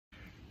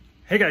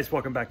Hey guys,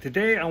 welcome back.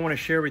 Today I want to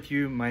share with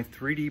you my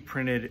 3D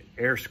printed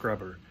air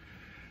scrubber.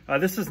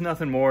 This is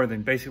nothing more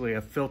than basically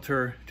a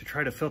filter to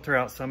try to filter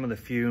out some of the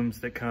fumes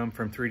that come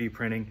from 3D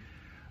printing.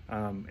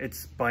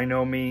 It's by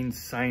no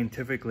means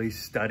scientifically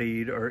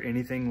studied or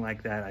anything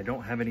like that. I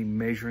don't have any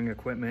measuring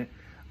equipment.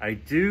 I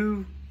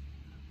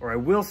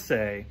will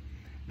say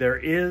there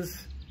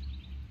is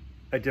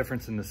a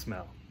difference in the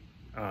smell.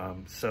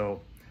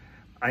 So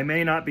I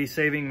may not be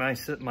saving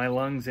my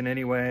lungs in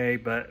any way,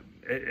 but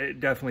it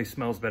definitely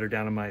smells better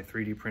down in my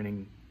 3D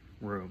printing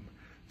room.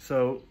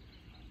 So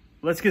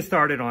let's get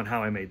started on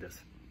how I made this.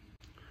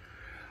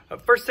 The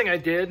first thing I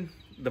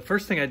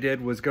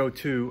did was go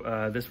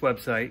to this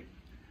website,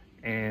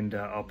 and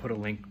I'll put a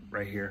link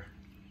right here.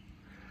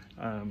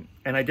 And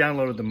I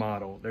downloaded the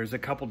model. There's a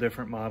couple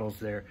different models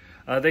there.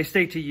 They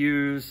state to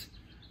use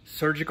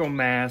surgical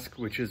mask,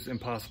 which is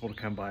impossible to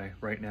come by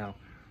right now,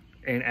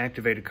 and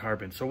activated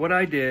carbon. So what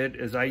I did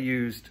is I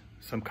used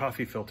some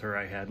coffee filter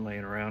I had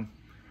laying around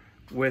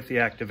with the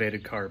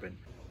activated carbon.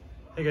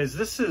 Hey guys,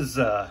 this is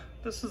the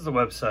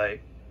website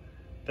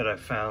that I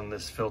found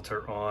this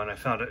filter on. I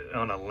found it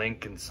on a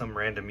link in some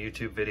random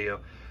YouTube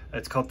video.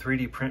 It's called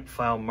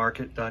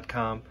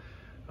 3dprintfilemarket.com.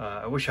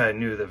 I wish I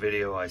knew the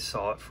video I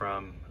saw it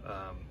from,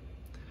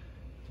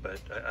 but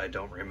I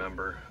don't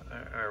remember.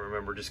 I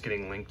remember just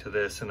getting linked to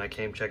this, and I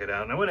came check it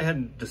out, and I went ahead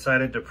and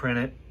decided to print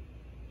it.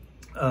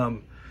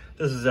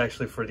 This is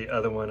actually for the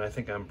other one. I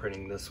think I'm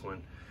printing this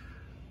one,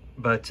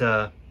 but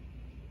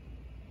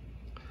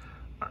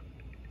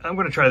I'm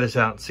going to try this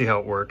out and see how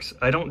it works.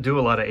 I don't do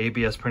a lot of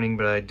ABS printing,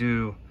 but I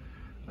do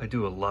a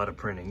lot of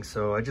printing.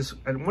 So I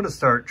want to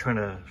start trying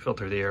to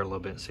filter the air a little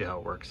bit and see how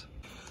it works.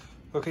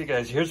 Okay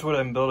guys, here's what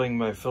I'm building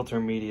my filter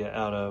media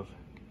out of.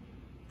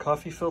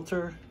 Coffee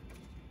filter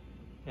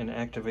and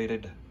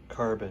activated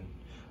carbon.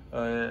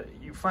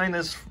 You find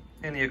this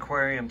in the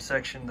aquarium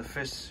section, the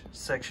fish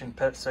section,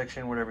 pet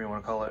section, whatever you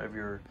want to call it, of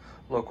your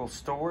local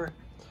store.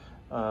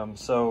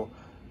 So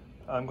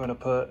I'm going to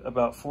put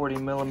about 40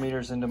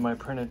 millimeters into my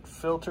printed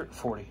filter.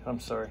 I'm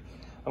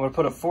going to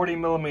put a 40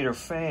 millimeter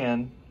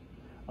fan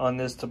on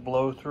this to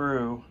blow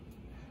through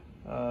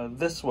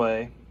this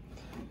way,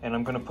 and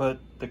I'm going to put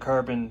the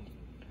carbon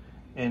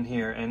in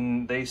here.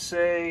 And they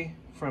say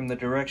from the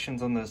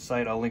directions on the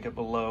site, I'll link it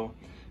below,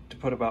 to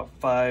put about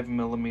 5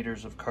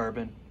 millimeters of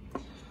carbon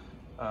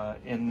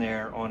in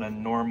there on a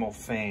normal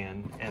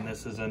fan, and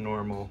this is a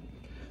normal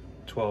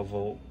 12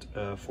 volt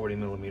 40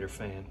 millimeter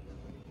fan.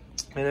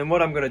 And then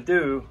what I'm going to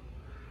do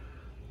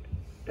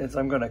is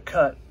I'm going to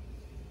cut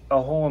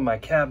a hole in my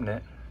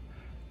cabinet,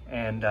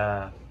 and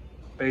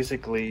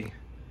basically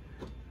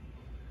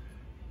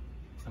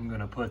I'm going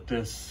to put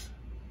this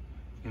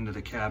into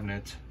the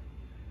cabinet.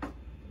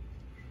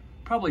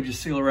 Probably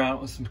just seal her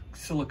out with some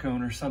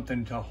silicone or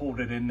something to hold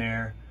it in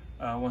there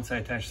once I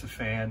attach the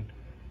fan,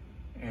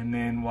 and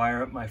then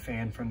wire up my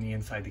fan from the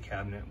inside the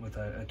cabinet with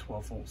a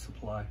 12 volt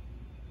supply.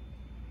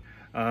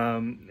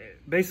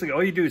 Basically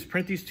all you do is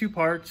print these two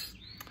parts.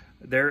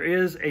 There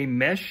is a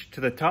mesh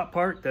to the top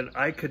part that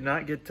I could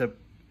not get to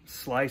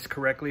slice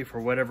correctly for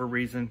whatever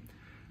reason.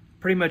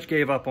 Pretty much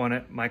gave up on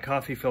it. My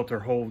coffee filter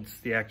holds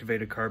the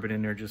activated carbon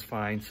in there just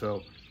fine,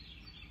 so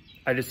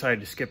I decided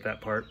to skip that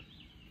part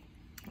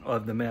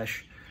of the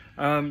mesh.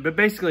 But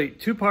basically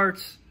two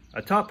parts,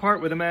 a top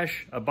part with a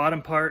mesh, a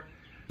bottom part.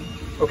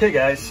 Okay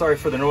guys, sorry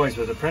for the noise,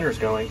 but the printer's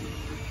going.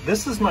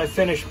 This is my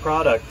finished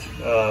product.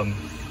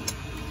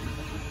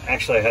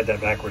 Actually, I had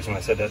that backwards when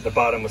I said that. The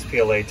bottom was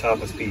PLA, top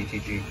was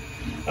PETG.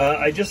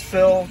 I just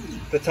fill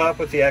the top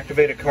with the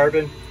activated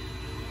carbon.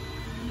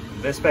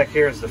 This back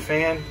here is the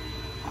fan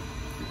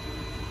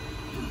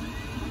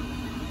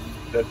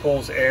that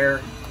pulls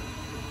air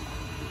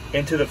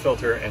into the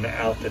filter and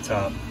out the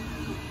top.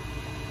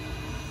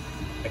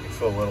 I can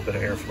feel a little bit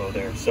of airflow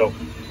there. So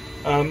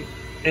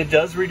it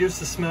does reduce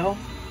the smell.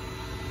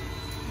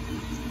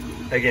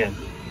 Again,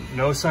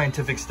 no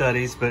scientific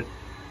studies, but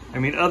I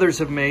mean, others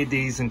have made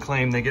these and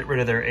claim they get rid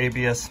of their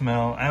ABS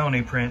smell. I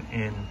only print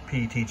in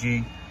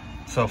PETG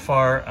so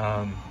far.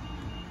 I'm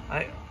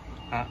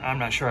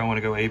not sure I want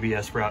to go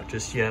ABS route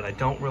just yet. I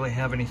don't really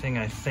have anything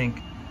I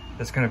think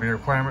that's going to be a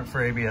requirement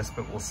for ABS,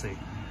 but we'll see.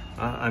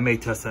 I may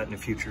test that in the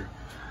future.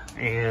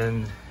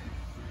 And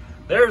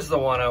there's the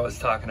one I was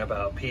talking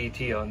about,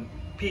 PETG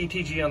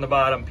on the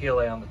bottom,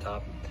 PLA on the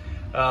top.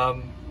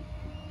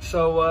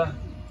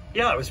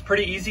 Yeah, it was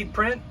pretty easy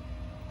print.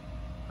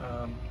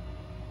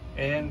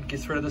 And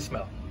gets rid of the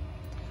smell.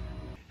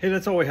 Hey,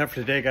 that's all we have for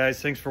today,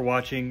 guys. Thanks for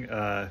watching.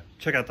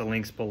 Check out the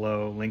links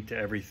below, link to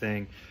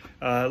everything.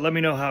 Let me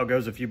know how it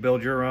goes if you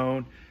build your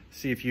own.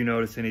 See if you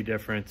notice any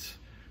difference.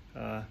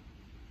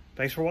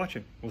 Thanks for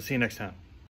watching. We'll see you next time.